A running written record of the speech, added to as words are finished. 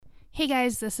Hey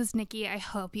guys, this is Nikki. I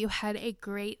hope you had a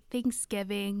great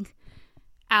Thanksgiving.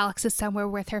 Alex is somewhere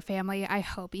with her family. I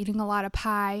hope eating a lot of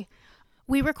pie.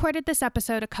 We recorded this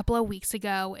episode a couple of weeks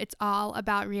ago. It's all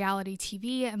about reality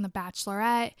TV and The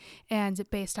Bachelorette, and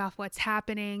based off what's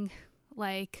happening,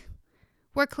 we're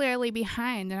clearly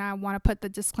behind, and I want to put the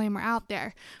disclaimer out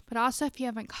there. But also, if you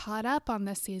haven't caught up on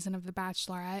this season of The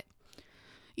Bachelorette,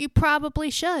 you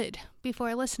probably should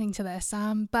before listening to this.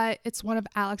 But it's one of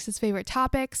Alex's favorite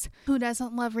topics. Who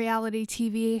doesn't love reality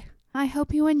TV? I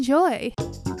hope you enjoy.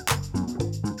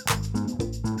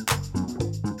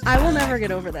 I will never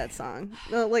get over that song.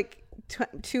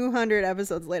 200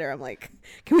 episodes later, I'm like,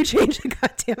 can we change the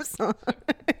goddamn song?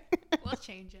 We'll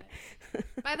change it.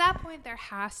 By that point, there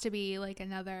has to be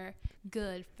another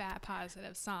good, fat,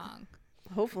 positive song.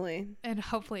 Hopefully. And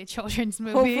hopefully a children's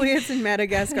movie. Hopefully it's in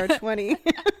Madagascar 20.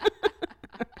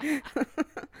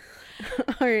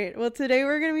 All right. Well, today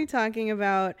we're going to be talking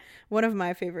about one of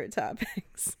my favorite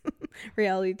topics,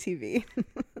 reality TV.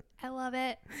 I love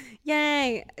it.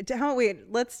 Yay.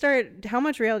 Let's start. How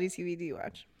much reality TV do you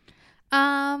watch?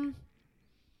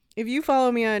 If you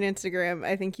follow me on Instagram,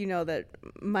 I think you know that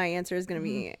my answer is going to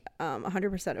be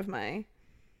 100% of my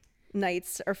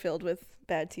nights are filled with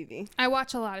bad TV. I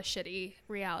watch a lot of shitty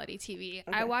reality TV.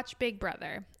 Okay. I watch Big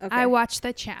Brother. Okay. I watch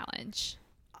The Challenge.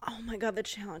 Oh my God, The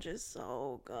Challenge is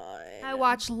so good. I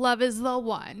watch Love is the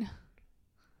One.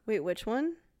 Wait, which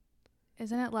one?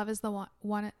 Isn't it Love is the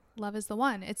One? Love is the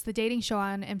One. It's the dating show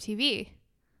on MTV.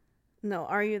 No,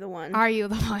 Are You the One? Are You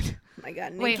the One? Oh my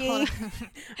God, Nikki. Wait, hold on.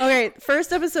 Okay,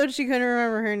 first episode she couldn't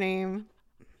remember her name,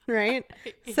 right?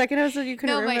 Second episode you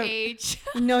couldn't remember. Know my age.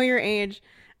 Know your age.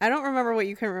 I don't remember what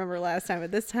you couldn't remember last time, but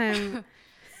this time.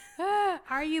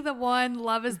 Are You the One?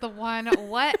 Love is the One.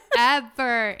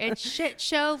 Whatever. It's shit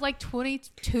shows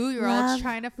 22-year-olds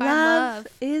trying to find love. Love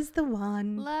is the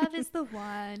one. Love is the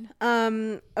one.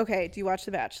 Okay, do you watch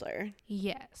The Bachelor?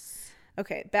 Yes.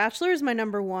 Okay, Bachelor is my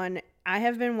number one. I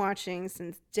have been watching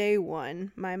since day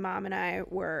one. My mom and I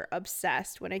were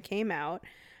obsessed when it came out.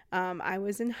 I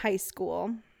was in high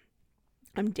school.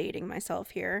 I'm dating myself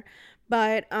here,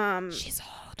 but she's old.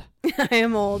 I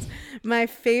am old. My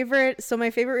favorite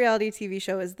reality TV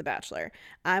show is The Bachelor.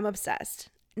 I'm obsessed.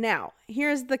 Now,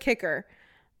 here's the kicker.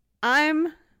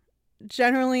 I'm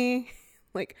generally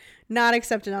not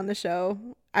accepted on the show.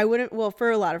 I wouldn't,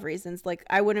 for a lot of reasons,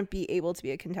 I wouldn't be able to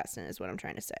be a contestant is what I'm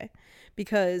trying to say.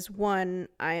 Because one,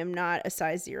 I am not a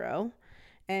size 0.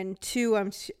 And two,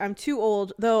 I'm too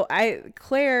old. Though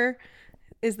Claire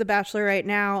is the Bachelor right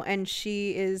now and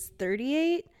she is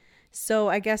 38. So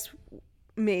I guess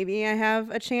maybe I have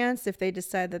a chance if they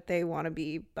decide that they want to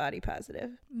be body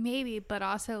positive. Maybe, but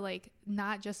also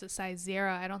not just a size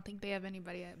 0. I don't think they have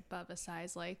anybody above a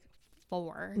size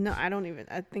 4. No, I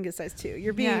think it's size 2.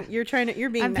 You're Yeah.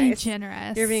 being being nice.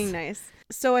 generous. You're being nice.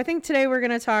 So I think today we're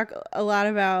going to talk a lot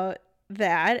about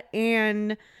that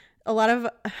and a lot of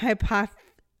I can't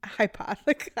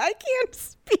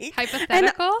speak.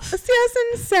 Hypotheticals? Yes,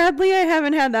 and sadly I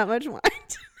haven't had that much wine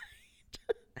tonight.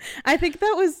 I think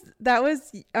that was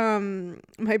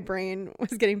my brain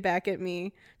was getting back at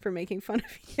me for making fun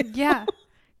of you. Yeah.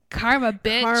 Karma,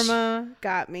 bitch. Karma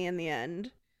got me in the end.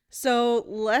 So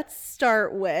let's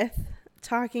start with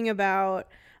talking about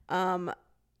the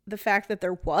fact that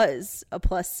there was a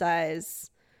plus size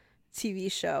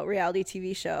TV show, reality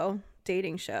TV show,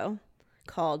 dating show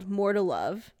called More to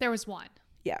Love. There was one.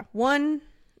 Yeah. One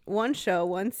show,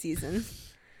 one season.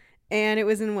 And it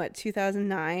was in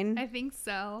 2009? I think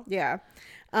so. Yeah.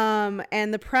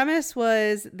 And the premise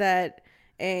was that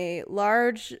a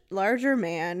larger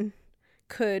man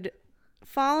could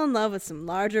fall in love with some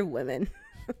larger women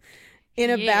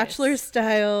in a Bachelor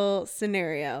style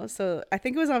scenario. So I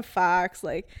think it was on Fox.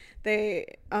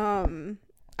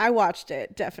 I watched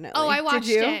it, definitely. Oh, I watched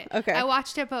it. Okay. I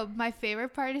watched it, but my favorite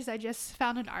part is I just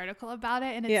found an article about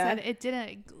it, and it said it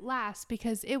didn't last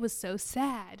because it was so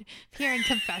sad. Hearing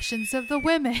confessions of the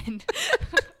women.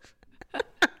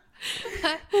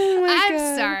 I'm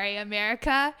God. sorry,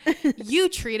 America. You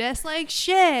treat us like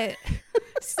shit.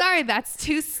 Sorry, that's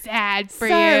too sad for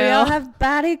you. Sorry, we all have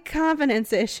body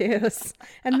confidence issues.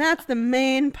 And that's the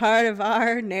main part of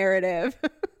our narrative.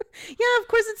 Yeah, of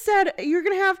course it's sad. You're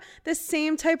going to have the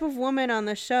same type of woman on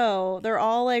the show. They're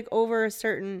all over a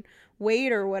certain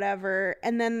weight or whatever.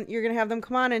 And then you're going to have them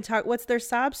come on and talk. What's their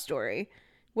sob story?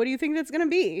 What do you think that's going to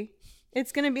be?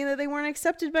 It's going to be that they weren't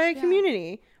accepted by a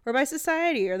community or by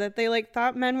society, or that they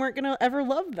thought men weren't going to ever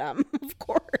love them. Of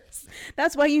course.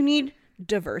 That's why you need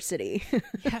diversity.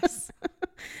 Yes.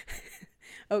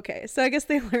 Okay, so I guess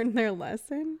they learned their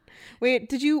lesson.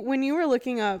 Wait, when you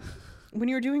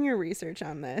were doing your research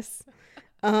on this,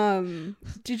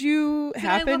 Did you I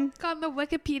happen? look on the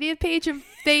Wikipedia page and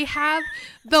they have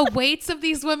the weights of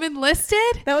these women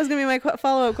listed? That was gonna be my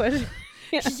follow-up question.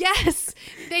 Yeah. Yes,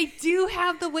 they do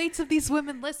have the weights of these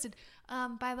women listed.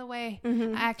 By the way,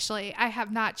 actually, I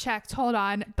have not checked. Hold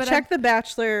on. But Check the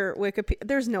Bachelor Wikipedia.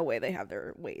 There's no way they have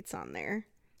their weights on there.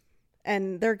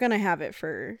 And they're going to have it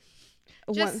for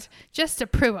just to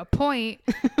prove a point.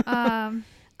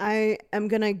 I am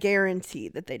going to guarantee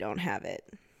that they don't have it.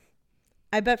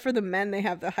 I bet for the men they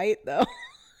have the height, though.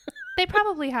 They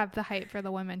probably have the height for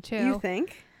the women, too. You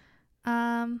think?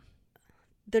 They're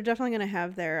definitely going to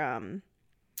have their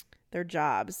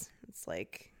jobs. It's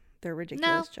like... They're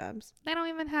ridiculous jobs. They don't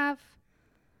even have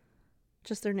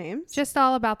just their names. Just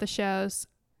all about the shows.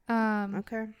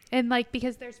 Okay. And like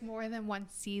because there's more than one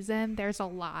season, there's a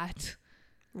lot.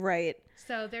 Right.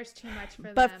 So there's too much for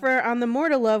them. But for on the More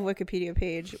to Love Wikipedia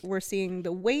page, we're seeing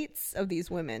the weights of these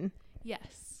women.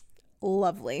 Yes.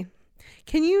 Lovely.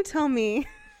 Can you tell me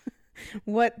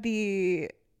what the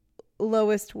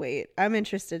lowest weight? I'm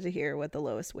interested to hear what the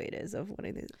lowest weight is of one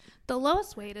of these. The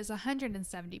lowest weight is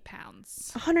 170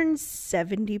 pounds.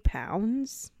 170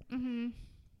 pounds? Mm-hmm.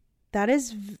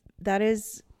 That's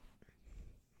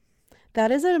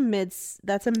a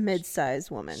mid-sized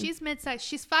woman. She's mid-sized.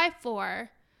 She's 5'4".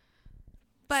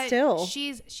 But still,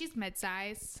 she's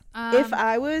mid-size. If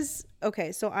I was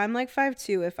so I'm like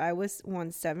 5'2". If I was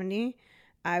 170,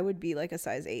 I would be like a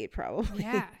size 8 probably.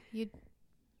 Yeah, you'd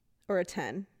or a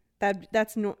 10.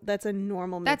 That's a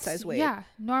normal mid-size weight. Yeah,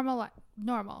 normal.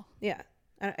 Yeah,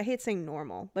 I hate saying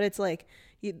normal, but it's like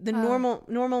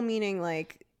normal meaning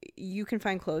like you can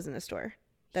find clothes in the store.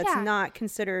 That's not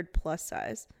considered plus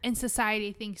size. And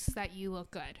society thinks that you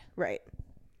look good. Right.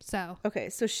 So. Okay,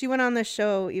 so she went on this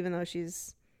show even though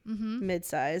she's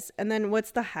mid-size. And then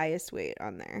what's the highest weight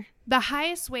on there? The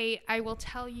highest weight, I will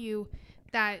tell you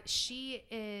that she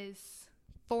is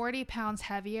 40 pounds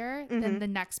heavier than the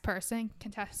next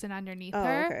contestant underneath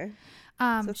her. Okay.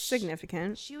 So it's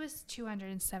significant. She was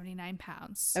 279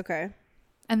 pounds. Okay.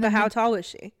 And but how tall was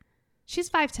she? She's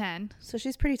 5'10". So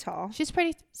she's pretty tall. She's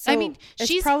pretty. So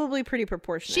she's probably pretty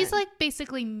proportionate. She's like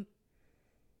basically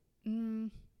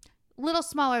little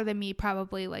smaller than me,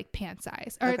 probably like pant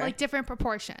size or like different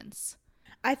proportions.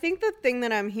 I think the thing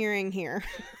that I'm hearing here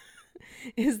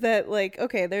is that like,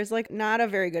 okay, there's like not a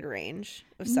very good range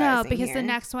of sizing. No, because here. the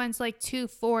next one's like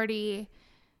 240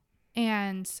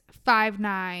 and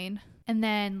 5'9", and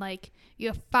then like you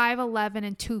have 5'11"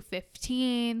 and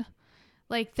 215.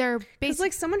 Like they're basically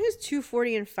like someone who's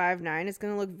 240 and 5'9" is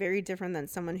going to look very different than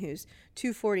someone who's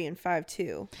 240 and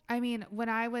 5'2". I mean, when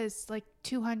I was like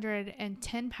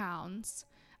 210 pounds,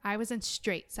 I was in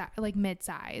straight size, like mid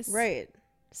size. Right.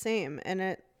 Same. And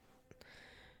it.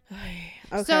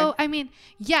 Okay. So, I mean,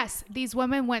 yes, these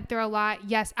women went through a lot.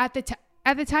 Yes, at the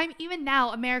time, even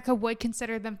now, America would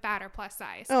consider them fat or plus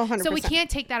size. Oh, 100%. So we can't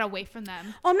take that away from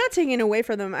them. Oh, I'm not taking it away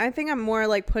from them. I think I'm more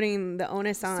like putting the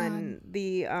onus on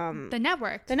the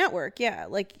network. The network, yeah.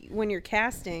 Like when you're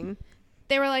casting,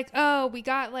 they were like, "Oh, we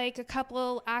got like a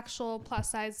couple actual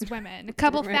plus size women, a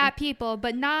couple fat people,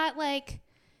 but not like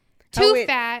too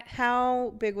fat."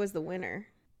 How big was the winner?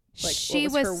 Like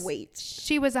what was her weight?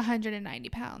 She was 190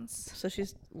 pounds. So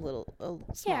she's a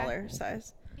smaller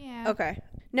size. Yeah. Okay.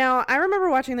 Now, I remember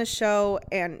watching this show,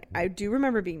 and I do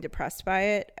remember being depressed by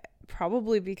it,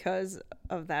 probably because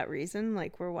of that reason.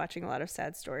 Like, we're watching a lot of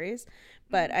sad stories.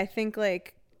 But I think,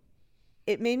 like,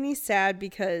 it made me sad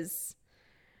because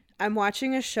I'm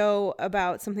watching a show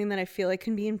about something that I feel like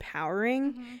can be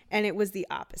empowering, and it was the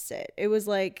opposite. It was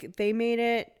like they made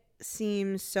it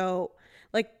seem so,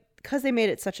 like, because they made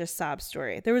it such a sob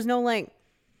story. There was no, like,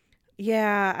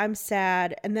 yeah, I'm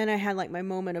sad. And then I had like my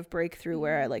moment of breakthrough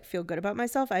where I like feel good about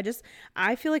myself.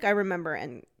 I feel like I remember,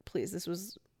 and please, this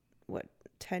was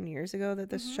 10 years ago that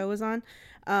this show was on.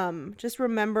 Just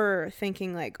remember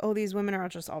thinking like, oh, these women are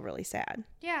just all really sad.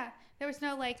 Yeah. There was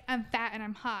no like, I'm fat and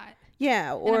I'm hot.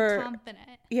 Yeah. Or I'm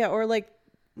confident. Yeah. Or like,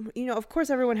 you know, of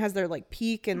course everyone has their like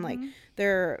peak and like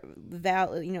their their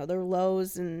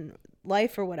lows in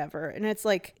life or whatever. And it's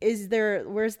like,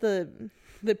 where's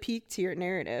the peak to your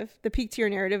narrative? The peak to your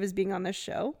narrative is being on this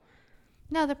show.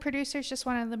 No, the producers just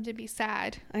wanted them to be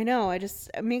sad. I know. It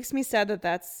makes me sad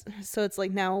that's so. It's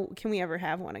like, now can we ever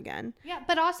have one again? Yeah,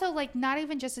 but also like not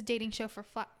even just a dating show for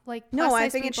like no. I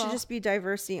think people. It should just be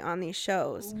diversity on these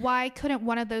shows. Why couldn't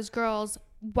one of those girls?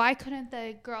 Why couldn't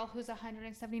the girl who's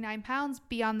 179 pounds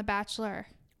be on The Bachelor?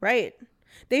 Right.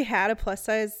 They had a plus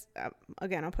size.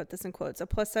 Again, I'll put this in quotes. A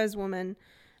plus size woman,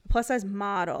 a plus size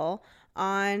model.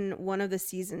 On one of the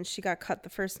seasons, she got cut the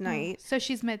first night. So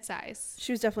she's mid-size.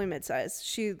 She was definitely mid-size.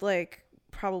 She like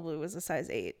probably was a size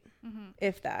 8.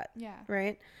 if that. Yeah.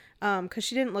 Right? Because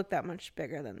she didn't look that much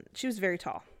bigger than, she was very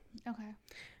tall.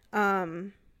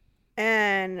 Okay.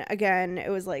 And again, it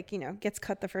was like, gets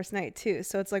cut the first night too.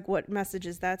 So it's like, what message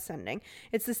is that sending?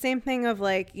 It's the same thing of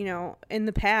like, in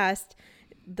the past,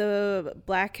 the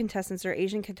Black contestants or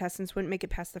Asian contestants wouldn't make it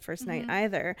past the first night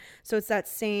either. So it's that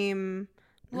same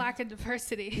lack of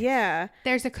diversity. Yeah.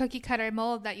 There's a cookie cutter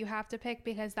mold that you have to pick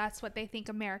because that's what they think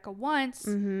America wants.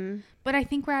 But I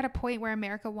think we're at a point where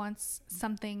America wants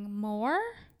something more.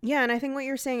 Yeah. And I think what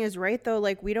you're saying is right, though.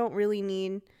 Like, we don't really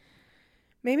need,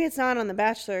 maybe it's not on The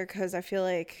Bachelor because I feel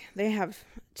like they have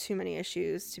too many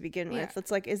issues to begin with.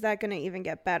 It's like, is that going to even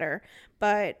get better?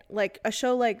 But like a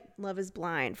show like Love is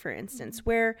Blind, for instance,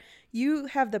 where you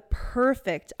have the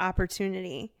perfect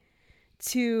opportunity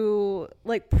to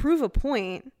like prove a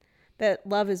point that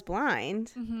love is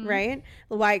blind, right?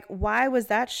 Like, why was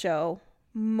that show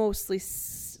mostly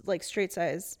like straight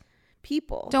size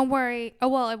people? Don't worry. Oh,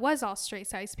 well, it was all straight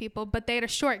size people, but they had a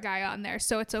short guy on there,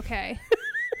 so it's okay.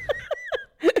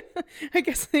 I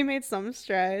guess they made some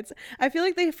strides. I feel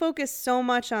like they focus so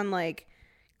much on like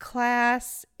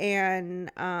class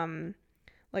and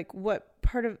like what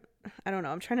part of, I don't know,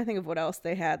 I'm trying to think of what else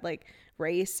they had, like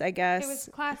race, I guess. It was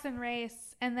class and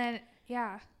race, and then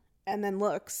and then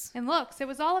looks. And looks. It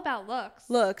was all about looks.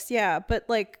 Looks, yeah. But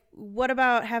like, what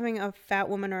about having a fat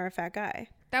woman or a fat guy?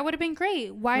 That would have been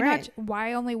great. Why not?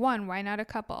 Why only one? Why not a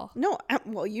couple? No,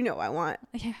 well, I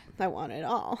want it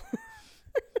all.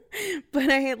 But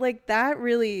I like that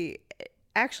really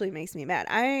actually makes me mad.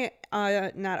 I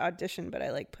not auditioned, but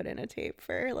I like put in a tape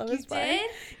for Love is Blind. You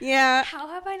did? Yeah. How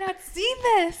have I not seen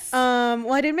this?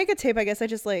 Well, I didn't make a tape. I guess I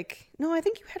just no, I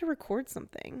think you had to record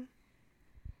something.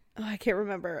 Oh, I can't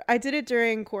remember. I did it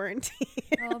during quarantine.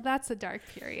 Well, that's a dark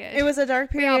period. It was a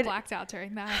dark period. We all blacked out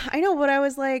during that. I know, but I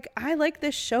was like, I like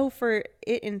this show for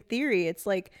it in theory. It's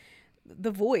like The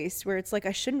Voice, where it's like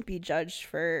I shouldn't be judged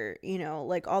for,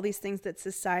 like all these things that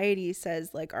society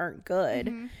says like aren't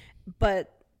good.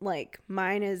 But like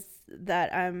mine is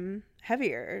that I'm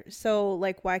heavier. So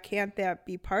like, why can't that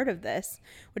be part of this,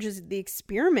 which is the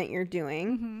experiment you're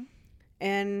doing?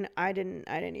 And I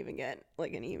didn't even get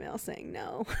like an email saying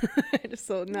no. I just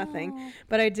sold nothing. No.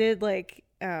 But I did like,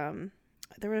 there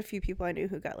were a few people I knew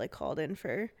who got like called in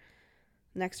for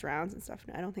next rounds and stuff.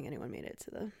 No, I don't think anyone made it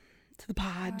to the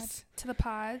pods. To the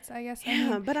pods, I guess.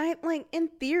 Yeah, but I like, in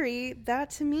theory,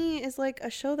 that to me is like a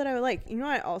show that I would like.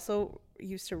 I also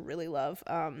used to really love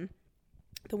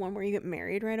the one where you get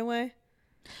married right away.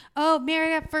 Oh,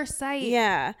 Married at First Sight.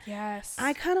 Yeah. Yes.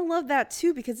 I kind of love that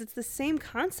too, because it's the same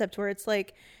concept where it's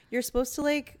like you're supposed to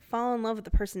like fall in love with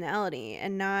the personality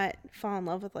and not fall in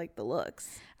love with like the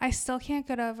looks. I still can't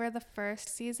get over the first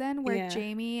season where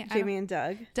Jamie and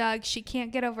Doug, she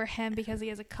can't get over him because he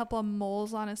has a couple of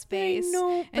moles on his face. I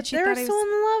know, and but they're so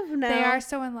in love now. They are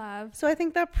so in love. So I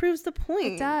think that proves the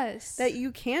point. It does. That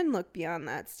you can look beyond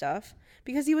that stuff.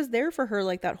 Because he was there for her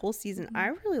like that whole season. I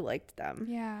really liked them.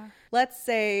 Yeah. Let's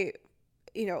say,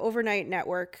 overnight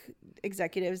network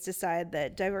executives decide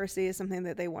that diversity is something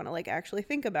that they want to like actually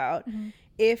think about.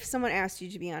 If someone asked you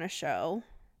to be on a show,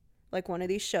 like one of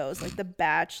these shows, like The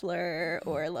Bachelor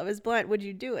or Love is Blind, would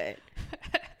you do it?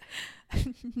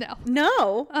 No.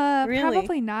 No? Really?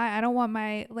 Probably not. I don't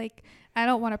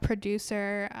want a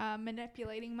producer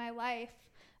manipulating my life.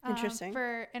 Interesting.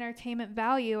 For entertainment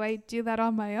value, I do that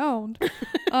on my own.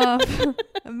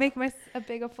 Make a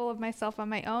big fool of myself on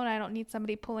my own. I don't need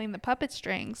somebody pulling the puppet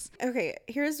strings. Okay,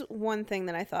 here's one thing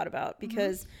that I thought about,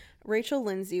 because Rachel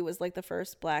Lindsay was like the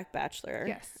first Black Bachelor.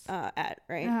 Yes.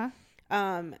 Right?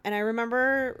 And I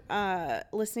remember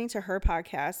listening to her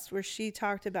podcast where she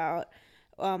talked about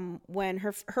when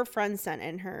her friend sent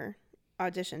in her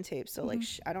audition tape. So like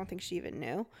I don't think she even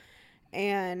knew.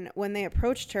 And when they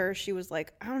approached her, she was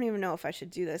like, I don't even know if I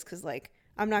should do this because, like,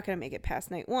 I'm not going to make it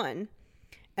past night one.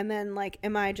 And then, like,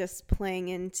 am I just playing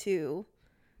into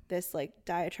this, like,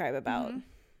 diatribe about,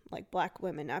 like, Black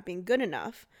women not being good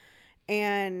enough?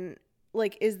 And,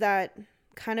 like, is that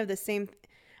kind of the same?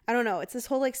 I don't know. It's this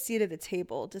whole, like, seat at the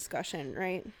table discussion,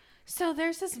 right? So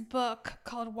there's this book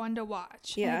called One to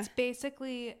Watch. Yeah. And it's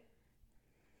basically...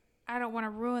 I don't want to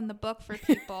ruin the book for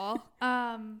people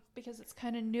because it's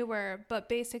kind of newer, but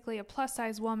basically a plus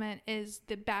size woman is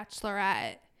the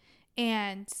Bachelorette.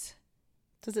 And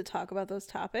does it talk about those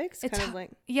topics? It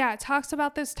talks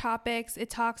about those topics. It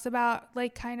talks about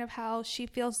like kind of how she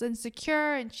feels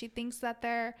insecure and she thinks that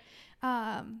they're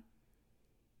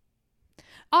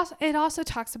Also, it also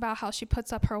talks about how she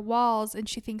puts up her walls and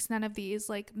she thinks none of these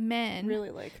like men really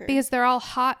like her because they're all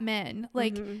hot men.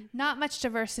 Like not much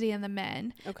diversity in the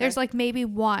men. Okay. There's like maybe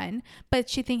one, but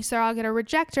she thinks they're all gonna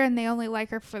reject her and they only like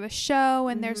her for the show.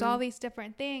 And there's all these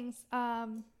different things.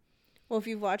 Well, if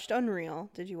you've watched Unreal,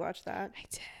 did you watch that? I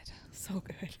did. So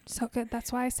good. So good.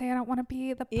 That's why I say I don't want to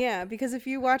be the. Yeah, because if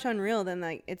you watch Unreal, then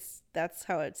like that's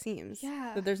how it seems.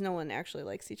 Yeah. That there's no one that actually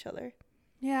likes each other.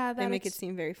 Yeah, They make it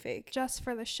seem very fake. Just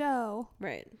for the show.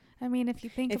 Right. I mean, if you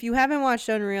think if you haven't watched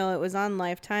Unreal, it was on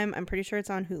Lifetime. I'm pretty sure it's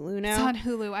on Hulu now. It's on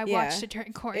Hulu. I watched it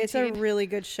during quarantine. It's a really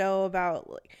good show about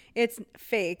like, it's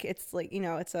fake. It's like,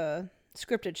 it's a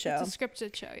scripted show. It's a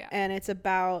scripted show, yeah. And it's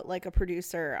about like a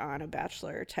producer on a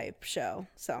Bachelor type show.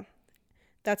 So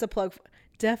that's a plug.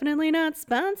 Definitely not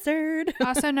sponsored.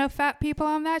 Also, no fat people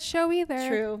on that show either.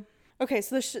 True. Okay,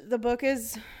 so the book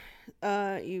is,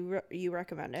 you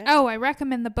recommend it? Oh, I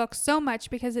recommend the book so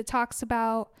much because it talks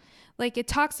about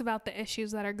the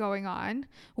issues that are going on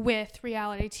with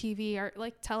reality TV or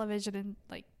like television and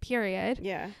like period.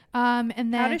 Yeah. And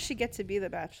then how does she get to be the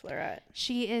Bachelorette?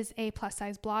 She is a plus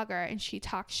size blogger and she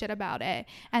talks shit about it.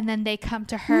 And then they come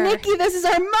to her. Nikki, this is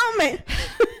our moment.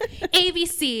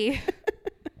 ABC.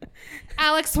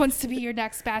 Alex wants to be your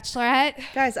next Bachelorette.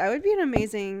 Guys, I would be an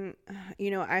amazing,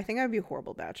 I think I would be a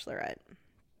horrible Bachelorette.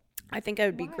 I think I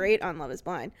would be great on Love is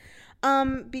Blind.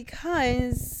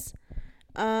 Because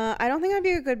I don't think I'd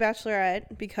be a good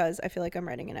Bachelorette because I feel like I'm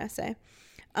writing an essay.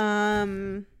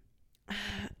 Dear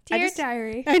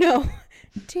Diary. I know.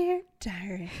 Dear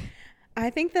Diary.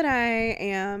 I think that I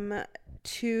am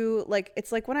too, like,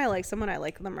 it's like when I like someone, I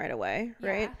like them right away,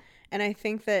 right? Yeah. And I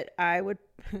think that I would,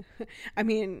 I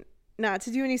mean, not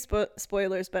to do any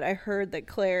spoilers, but I heard that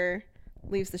Claire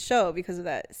leaves the show because of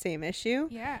that same issue.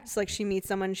 Yeah. It's like she meets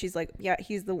someone and she's like, yeah,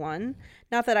 he's the one.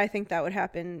 Not that I think that would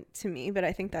happen to me, but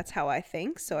I think that's how I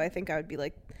think. So I think I would be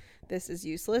like, this is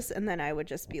useless. And then I would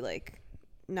just be like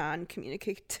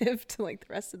non-communicative to like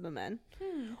the rest of the men.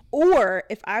 Or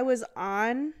if I was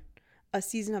on a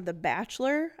season of The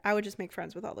Bachelor, I would just make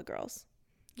friends with all the girls.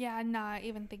 Yeah, and not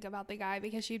even think about the guy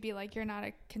because you'd be like, you're not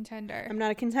a contender. I'm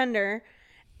not a contender.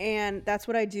 And that's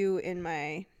what I do in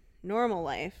my normal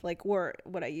life, like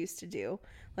what I used to do,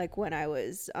 like when I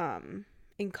was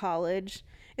in college.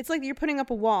 It's like you're putting up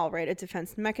a wall, right? A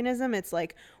defense mechanism. It's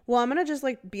like, well, I'm gonna just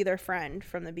like be their friend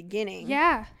from the beginning.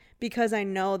 Yeah. Because I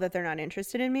know that they're not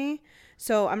interested in me.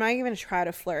 So I'm not even gonna try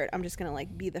to flirt. I'm just gonna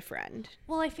like be the friend.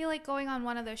 Well, I feel like going on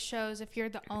one of those shows, if you're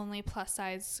the only plus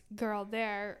size girl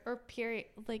there, or period,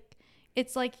 like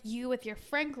it's like you with your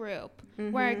friend group,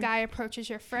 where a guy approaches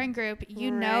your friend group,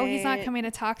 know he's not coming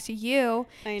to talk to you.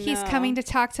 He's coming to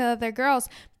talk to other girls.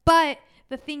 But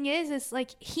the thing is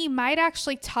like he might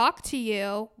actually talk to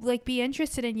you, like be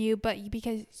interested in you, but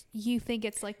because you think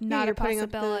it's like not a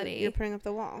possibility. You're putting up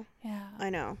the wall. Yeah. I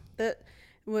know. That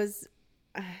was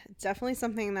definitely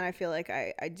something that I feel like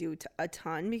I do a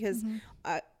ton because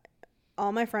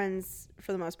all my friends,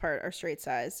 for the most part, are straight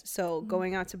size. So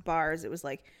going out to bars, it was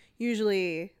like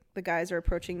usually the guys are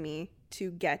approaching me to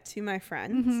get to my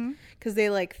friends because they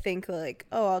like think like,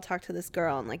 oh, I'll talk to this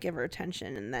girl and like give her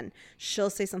attention, and then she'll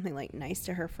say something like nice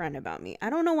to her friend about me. I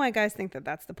don't know why guys think that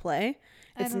that's the play.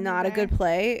 It's not a good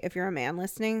play. If you're a man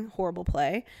listening, horrible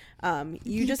play.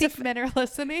 You just think men are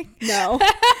listening? No.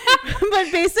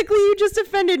 But basically you just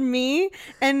offended me,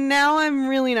 and now I'm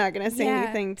really not gonna say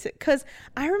anything to, because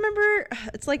I remember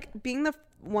it's like being the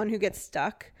one who gets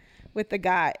stuck with the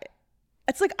guy.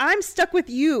 It's like I'm stuck with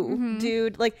you,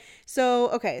 dude. Like,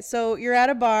 so you're at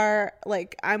a bar,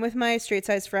 like I'm with my straight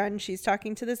size friend, she's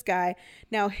talking to this guy.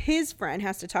 Now his friend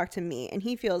has to talk to me, and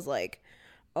he feels like,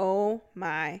 oh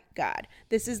my God,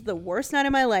 this is the worst night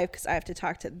of my life because I have to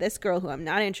talk to this girl who I'm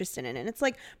not interested in. And it's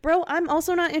like, bro, I'm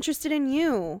also not interested in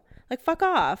you. Like, fuck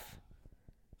off.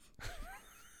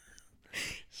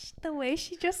 The way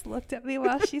she just looked at me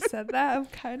while she said that, I'm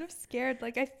kind of scared.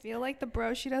 Like, I feel like the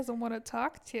bro she doesn't want to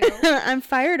talk to. I'm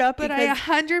fired up. But I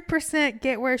 100%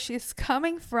 get where she's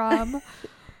coming from.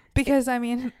 Because, I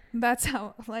mean, that's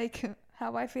how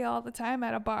I feel all the time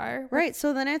at a bar. Right.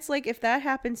 So then it's like, if that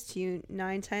happens to you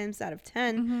 9 times out of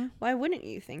 10, why wouldn't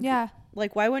you think? Yeah.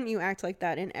 Like, why wouldn't you act like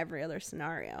that in every other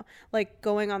scenario? Like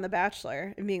going on The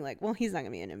Bachelor and being like, well, he's not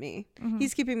going to be into me.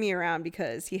 He's keeping me around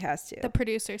because he has to. The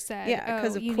producer said, yeah,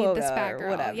 because of you quota need this fat girl.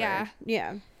 or whatever. Yeah.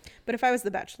 Yeah. But if I was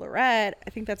the Bachelorette, I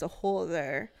think that's a whole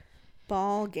other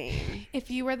ball game. If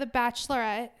you were the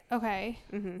Bachelorette, okay,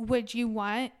 would you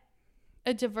want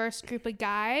a diverse group of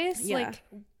guys? Yeah. Like,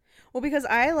 well, because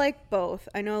I like both.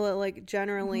 I know that like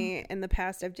generally in the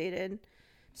past I've dated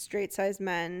straight sized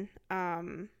men,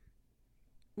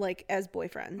 like as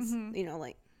boyfriends,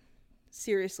 like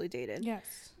seriously dated.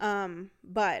 Yes.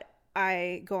 But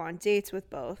I go on dates with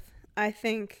both. I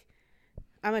think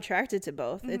I'm attracted to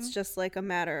both. It's just like a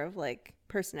matter of like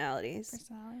personalities.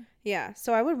 Yeah.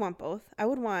 So I would want both.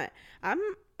 I'm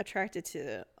attracted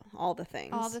to all the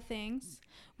things. All the things.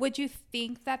 Would you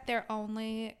think that they're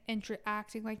only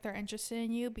acting like they're interested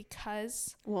in you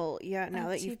because? Well, yeah, now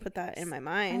that you've put that in my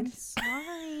mind. I'm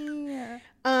sorry.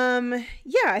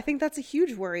 Yeah, I think that's a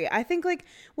huge worry. I think like,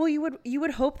 well, you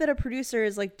would hope that a producer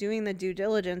is like doing the due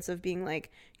diligence of being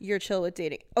like, you're chill with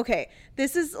dating. Okay,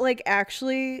 this is like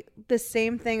actually the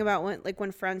same thing about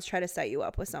when friends try to set you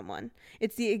up with someone.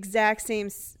 It's the exact same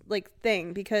like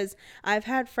thing, because I've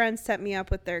had friends set me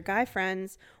up with their guy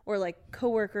friends or like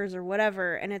coworkers or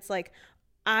whatever, and it's like,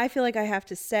 I feel like I have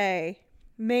to say,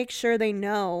 make sure they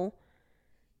know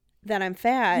that I'm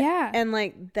fat, yeah, and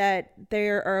like that they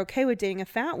are okay with dating a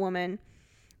fat woman,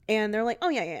 and they're like, oh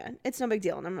yeah, it's no big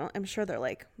deal, and I'm sure they're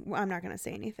like, well, I'm not gonna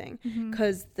say anything,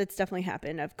 because that's definitely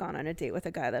happened. I've gone on a date with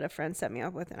a guy that a friend set me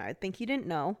up with, and I think he didn't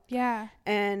know,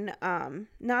 and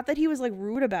not that he was like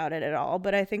rude about it at all,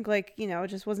 but I think like, you know, it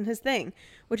just wasn't his thing,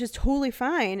 which is totally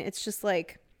fine. It's just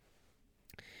like,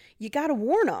 you gotta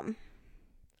warn them.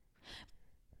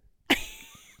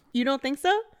 You don't think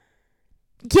so?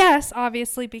 Yes,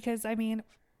 obviously, because I mean,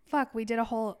 fuck, we did a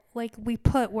whole, like, we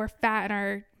put we're fat in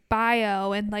our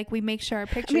bio, and like we make sure our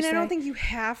pictures. I mean, I don't think you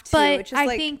have to, but it's just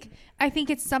I think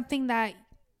it's something that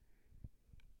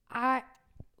I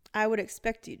would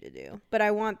expect you to do, but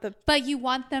but you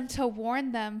want them to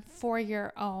warn them for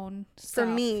your own stuff. For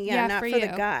me, not for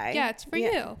the guy. Yeah, it's for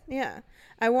you. Yeah,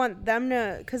 I want them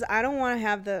to, because I don't want to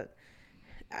have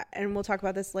and we'll talk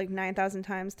about this like 9,000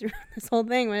 times through this whole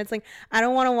thing, when it's like, I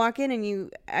don't want to walk in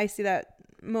and I see that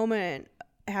moment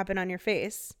happen on your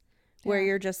face where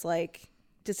you're just like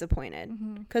disappointed,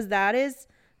 because that is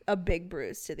a big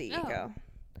bruise to the ego.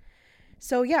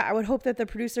 So yeah, I would hope that the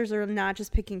producers are not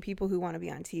just picking people who want to be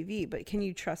on TV, but can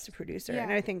you trust a producer?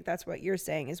 And I think that's what you're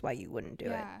saying is why you wouldn't do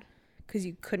it, because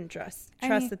you couldn't trust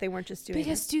that they weren't just doing it.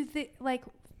 Because do they, like,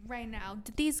 right now,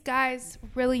 did these guys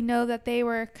really know that they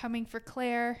were coming for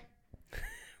Claire?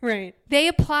 Right. They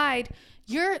applied.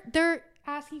 They're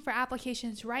asking for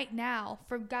applications right now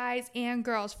for guys and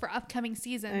girls for upcoming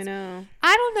seasons. I know.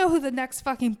 I don't know who the next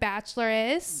fucking Bachelor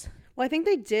is. Well, I think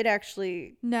they did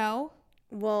actually. No.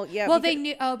 Well, yeah. Well, they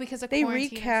knew. Oh, because of they quarantine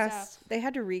recast. and stuff. They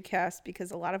had to recast because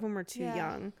a lot of them were too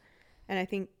young, and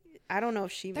I don't know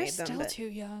if she made them. They're still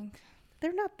too young.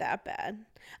 They're not that bad.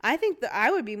 I think that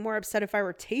I would be more upset if I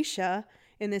were Tayshia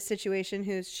in this situation,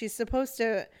 she's supposed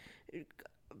to,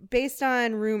 based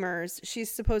on rumors,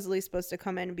 she's supposedly supposed to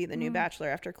come in and be the new Bachelor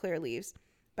after Claire leaves.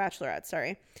 Bachelorette,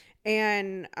 sorry.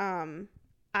 And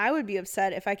I would be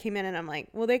upset if I came in and I'm like,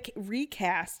 well, they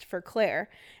recast for Claire,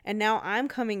 and now I'm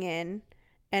coming in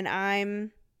and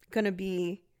I'm going to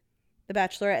be the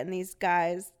Bachelorette, and these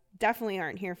guys definitely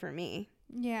aren't here for me.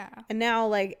 Yeah. And now,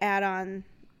 like, add on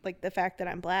like the fact that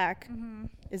I'm black.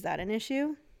 Is that an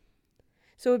issue?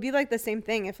 So it would be like the same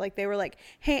thing if like they were like,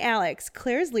 hey Alex,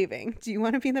 Claire's leaving, do you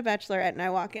want to be the Bachelorette? And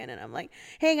I walk in and I'm like,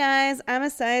 hey guys, I'm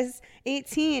a size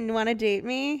 18, want to date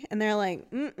me? And they're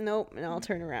like, nope, and I'll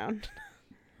turn around.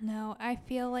 No, I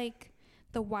feel like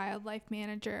the wildlife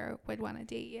manager would want to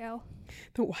date you.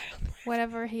 The wildlife,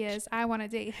 whatever he is, I want to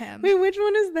date him. Wait, which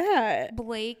one is that?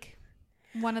 Blake.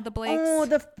 One of the Blakes. Oh,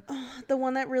 the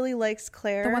one that really likes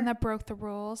Claire. The one that broke the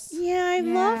rules. Yeah, I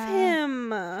love him.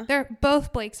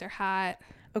 Both Blakes are hot.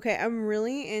 Okay, I'm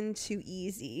really into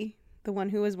Easy, the one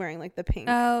who was wearing like the pink.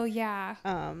 Oh yeah.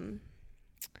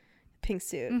 Pink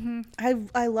suit.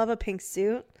 I love a pink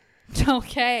suit.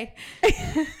 Okay.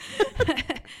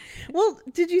 Well,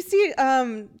 did you see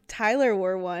Tyler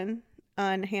wore one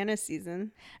on Hannah's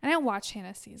season? I didn't watch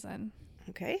Hannah's season.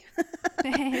 Okay.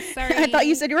 Sorry. I thought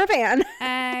you said you were a fan.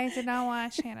 I did not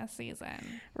watch Hannah's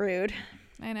season. Rude.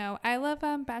 I know. I love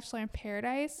Bachelor in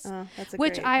Paradise. Oh, that's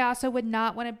which I also would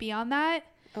not want to be on that.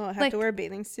 Oh, I have to wear a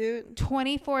bathing suit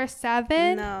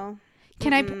 24/7. No.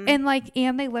 Can I?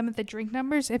 And they limit the drink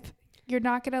numbers. If you're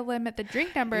not gonna limit the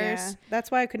drink numbers, yeah,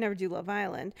 that's why I could never do Love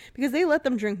Island, because they let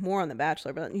them drink more on The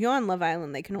Bachelor, but on Love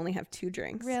Island they can only have 2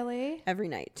 drinks. Really? Every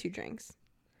night, 2 drinks.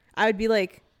 I would be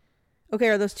like, okay,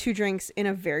 are those 2 drinks in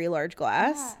a very large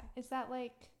glass? Yeah. Is that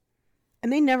like?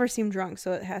 And they never seem drunk,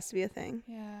 so it has to be a thing.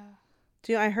 Yeah.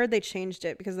 Dude, I heard they changed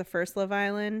it because the first Love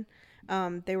Island,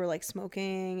 they were like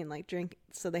smoking and like drinking,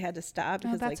 so they had to stop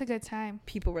because that's like a good time.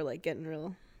 People were like getting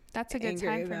real. That's a good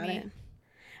time for me.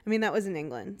 I mean, that was in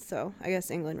England, so I guess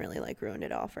England really like ruined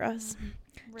it all for us.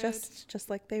 Rude. Just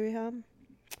like they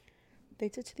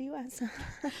did to the U.S.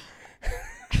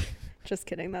 Just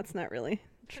kidding. That's not really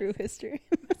true history.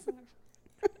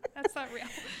 That's not real.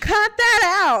 Cut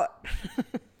that out.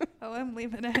 Oh, I'm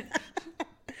leaving it.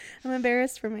 I'm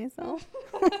embarrassed for myself.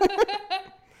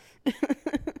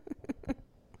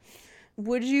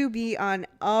 Would you be on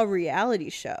a reality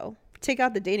show? Take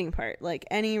out the dating part, like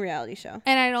any reality show.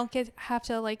 And I don't have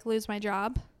to like lose my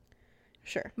job.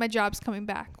 Sure. My job's coming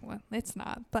back. Well, it's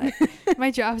not, but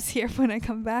my job's here when I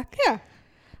come back. Yeah.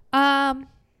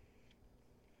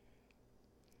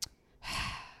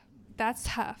 That's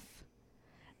tough.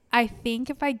 I think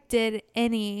if I did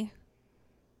any,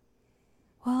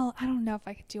 well, I don't know if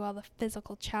I could do all the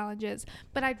physical challenges,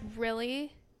 but I'd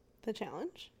really, The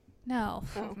challenge? no,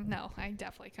 Oh. no, I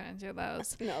definitely couldn't do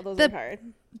those. No, those The are hard.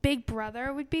 Big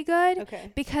Brother would be good.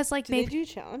 Okay. Because like Do they do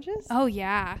challenges? oh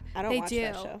yeah, I don't they watch do.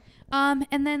 that show.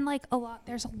 And then like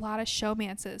there's a lot of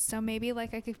showmances, so maybe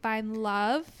like I could find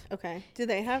love. Okay. Do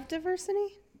they have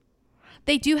diversity?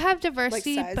 They do have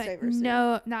diversity, size but diversity.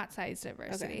 no, not size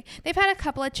diversity. Okay. They've had a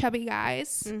couple of chubby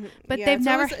guys, Mm-hmm. but Yeah, they've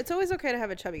never. it's always okay to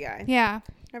have a chubby guy. Yeah,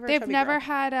 Never a they've chubby never girl.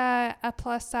 had a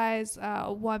plus size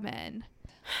woman.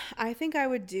 I think I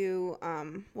would do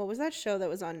what was that show that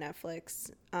was on Netflix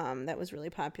that was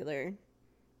really popular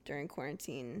during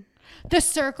quarantine? The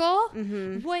Circle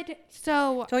Mm-hmm.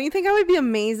 so Don't you think I would be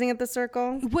amazing at The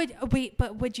Circle?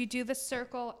 would you do The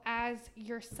Circle as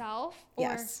yourself? Or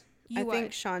Yes. you I would?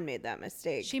 think Sean made that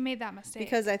mistake. She made that mistake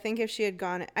Because I think if she had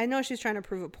gone, I know she's trying to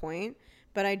prove a point,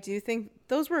 but I do think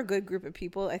those were a good group of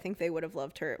people. I think they would have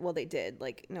loved her. Well, they did.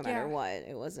 Like, no matter Yeah. what,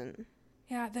 it wasn't.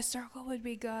 Yeah, The Circle would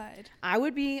be good. I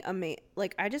would be amazing.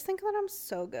 Like, I just think that I'm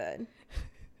so good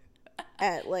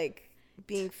at, like,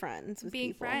 being friends with Being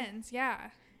people. friends, yeah,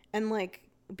 And, like,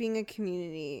 being a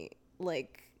community,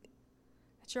 like,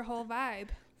 it's your whole vibe.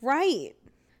 right.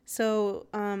 So,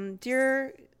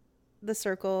 dear The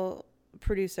Circle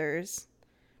producers,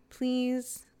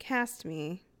 please cast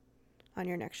me on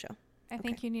your next show. I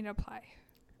think you need to apply.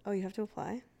 Oh, you have to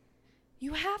apply?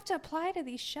 You have to apply to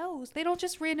these shows. They don't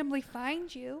just randomly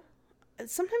find you.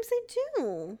 Sometimes they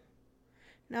do.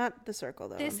 Not The Circle,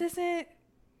 though. This isn't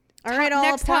All right, I'll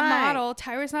Next Top apply. Model.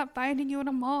 Tyra's not finding you in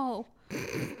a mall.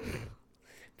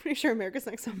 Pretty sure America's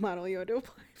Next Top Model, you had to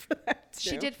apply for that, too.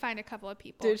 She did find a couple of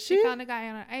people. Did she? found a guy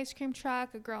on an ice cream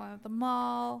truck, a girl at the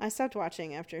mall. I stopped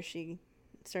watching after she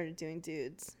started doing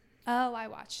dudes. Oh, I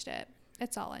watched it.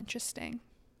 It's all interesting.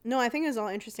 No, I think it was all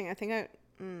interesting. I think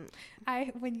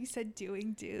When you said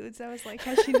doing dudes, I was like,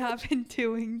 has she not been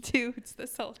doing dudes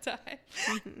this whole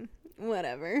time?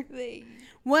 whatever. They,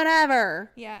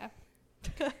 Whatever. yeah.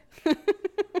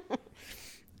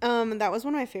 That was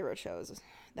one of my favorite shows.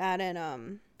 That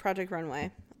and Project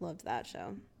Runway. Loved that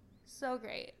show. So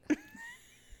great.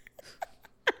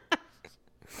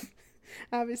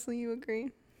 Obviously, you agree.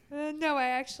 No, I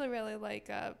actually really like.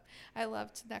 I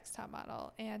loved Next Top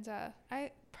Model, and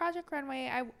Project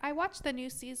Runway. I watched the new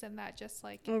season. That just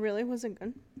like Oh, really? Was it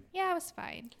good? yeah, it was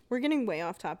fine. We're getting way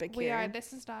off topic We here. are.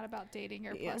 This is not about dating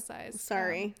or Yeah. plus size.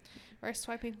 Sorry. We're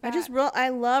swiping back. I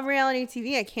love reality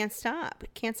TV. I can't stop.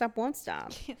 Can't stop, won't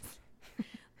stop.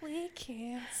 We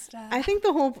can't stop. I think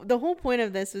the whole point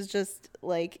of this is just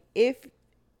like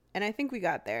and I think we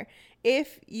got there.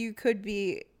 If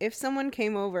someone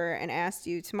came over and asked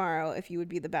you tomorrow if you would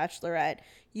be the Bachelorette,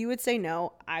 you would say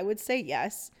no. I would say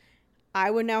yes.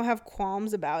 I would now have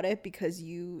qualms about it because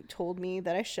you told me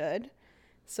that I should.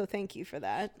 So thank you for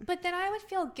that. But then I would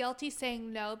feel guilty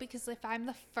saying no because if I'm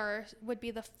the first, would be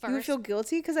the first. You would feel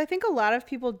guilty because I think a lot of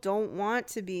people don't want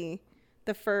to be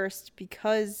the first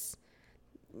because,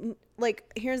 like,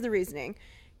 here's the reasoning.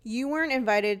 You weren't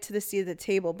invited to the seat at the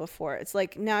table before. It's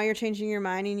like now you're changing your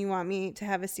mind and you want me to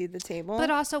have a seat at the table. But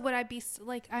also, would I be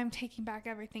like, I'm taking back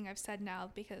everything I've said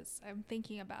now because I'm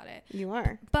thinking about it. You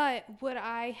are. But would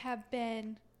I have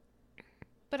been,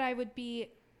 but I would be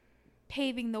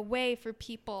paving the way for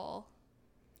people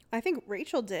I think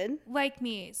Rachel did. like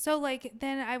me. So like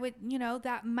then I would,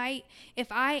 that might, if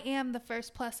I am the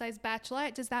first plus size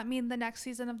bachelorette, does that mean the next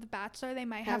season of The Bachelor they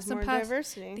might have Has some more plus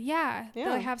diversity. Yeah, Yeah.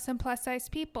 they'll have some plus size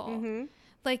people. Mm-hmm.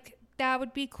 Like that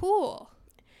would be cool.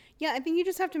 Yeah, I think you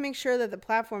just have to make sure that the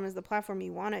platform is the platform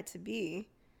you want it to be.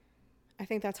 I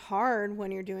think that's hard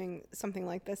when you're doing something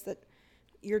like this, that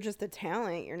you're just a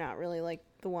talent. You're not really like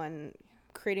the one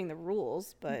creating the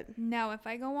rules, but Now if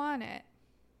I go on it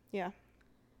yeah.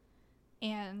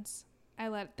 and I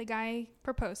let the guy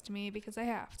propose to me because I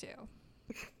have to.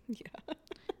 Yeah.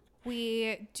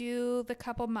 We do the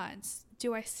couple months.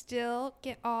 Do I still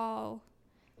get all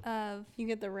of... You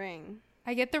get the ring.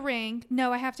 I get the ring.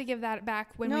 No, I have to give that back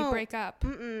when we No. break up.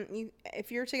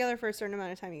 If you're together for a certain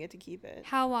amount of time, you get to keep it.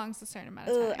 How long's a certain amount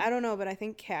of time? I don't know, but I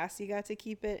think Cassie got to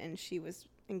keep it, and she was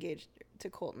engaged to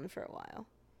Colton for a while.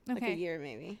 Like Okay. a year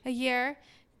maybe. A year.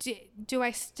 Do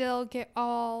I still get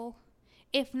all,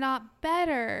 if not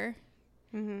better,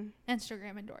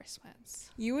 Instagram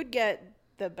endorsements? You would get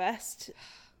the best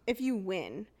if you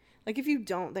win. Like, if you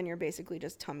don't, then you're basically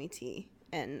just tummy tea.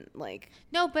 And, like...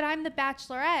 No, but I'm the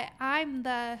Bachelorette. I'm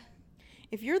the...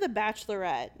 If you're the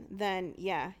Bachelorette, then,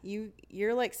 yeah,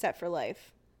 you're, like, set for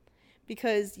life.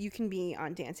 Because you can be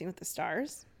on Dancing with the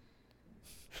Stars.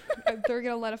 They're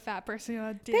going to let a fat person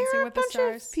on Dancing There are with a the bunch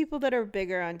Stars. of people that are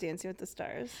bigger on Dancing with the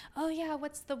Stars. Oh, yeah.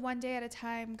 What's the One Day at a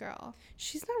Time girl?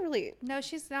 She's not really... No,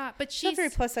 she's not. But She's not she's... very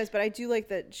plus size, but I do like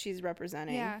that she's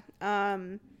representing. Yeah.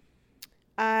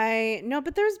 No,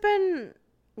 but there's been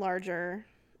larger...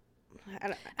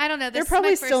 I don't know. They're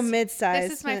probably still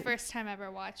mid-sized. This is my first time ever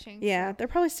watching. Yeah, they're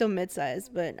probably still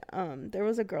mid-sized, but there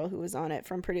was a girl who was on it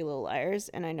from Pretty Little Liars,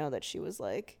 and I know that she was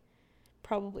like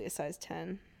probably a size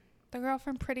 10. The girl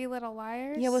from Pretty Little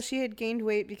Liars? Yeah, well, she had gained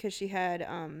weight because she had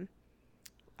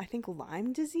I think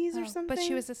Lyme disease or something. But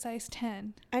she was a size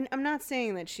 10. And I'm not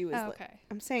saying that she was okay.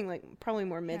 I'm saying like probably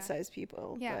more mid-sized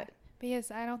people. Yeah. But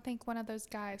because I don't think one of those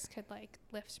guys could like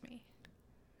lift me.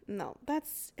 no,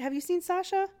 have you seen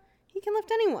Sasha? He can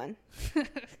lift anyone.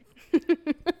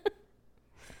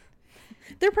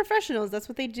 They're professionals. That's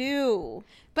what they do.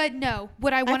 But no,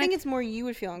 would I want to... I think it's more you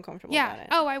would feel uncomfortable about it.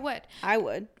 Oh, I would. I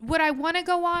would. Would I want to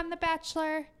go on The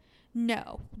Bachelor?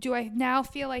 No. Do I now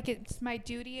feel like it's my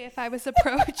duty if I was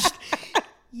approached?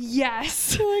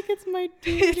 Yes. I feel like it's my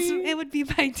duty. It would be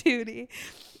my duty.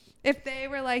 If they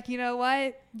were like, you know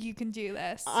what? You can do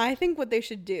this. I think what they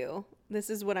should do, this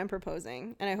is what I'm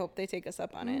proposing, and I hope they take us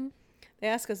up on it. They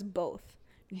ask us both.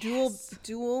 Yes.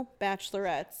 Dual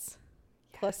bachelorettes.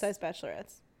 Plus size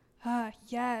bachelorettes.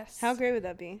 Yes. How great would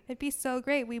that be? It'd be so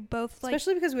great. We both like...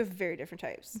 Especially because we have very different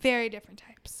types. Very different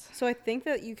types. So I think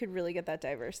that you could really get that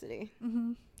diversity.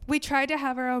 Mm-hmm. We tried to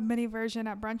have our own mini version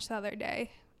at brunch the other day.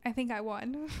 I think I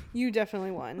won. You definitely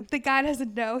won. The guy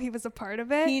doesn't know he was a part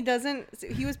of it. He doesn't.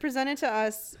 He was presented to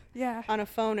us on a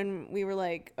phone, and we were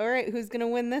like, all right, who's going to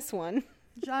win this one?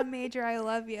 John Major, I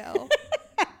love you.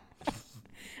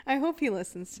 I hope he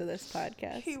listens to this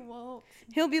podcast. He won't.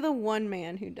 He'll be the one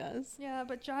man who does. Yeah,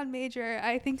 but John Major,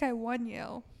 I think I won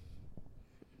you.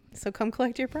 So come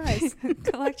collect your prize.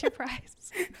 Collect your prize.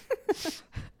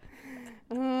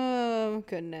 Oh,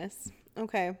 goodness.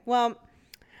 Okay. Well,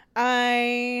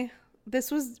 this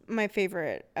was my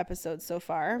favorite episode so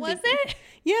far. Was it?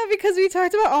 Yeah, because we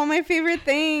talked about all my favorite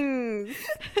things.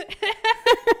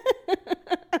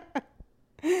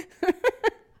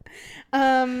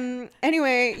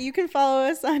 Anyway, you can follow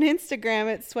us on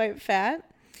Instagram at SwipeFat,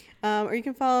 or you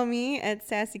can follow me at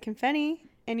Sassy Confetti,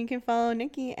 and you can follow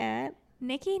Nikki at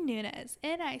Nikki Nunez,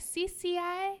 NICCINUNEZ.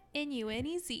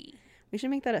 We should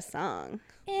make that a song.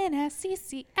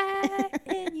 NICCINUNEZ.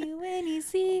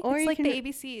 Or it's you like can... the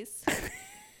ABCs.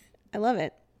 I love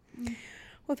it.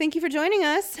 Well, thank you for joining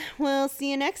us. We'll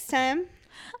see you next time.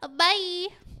 Bye.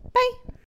 Bye.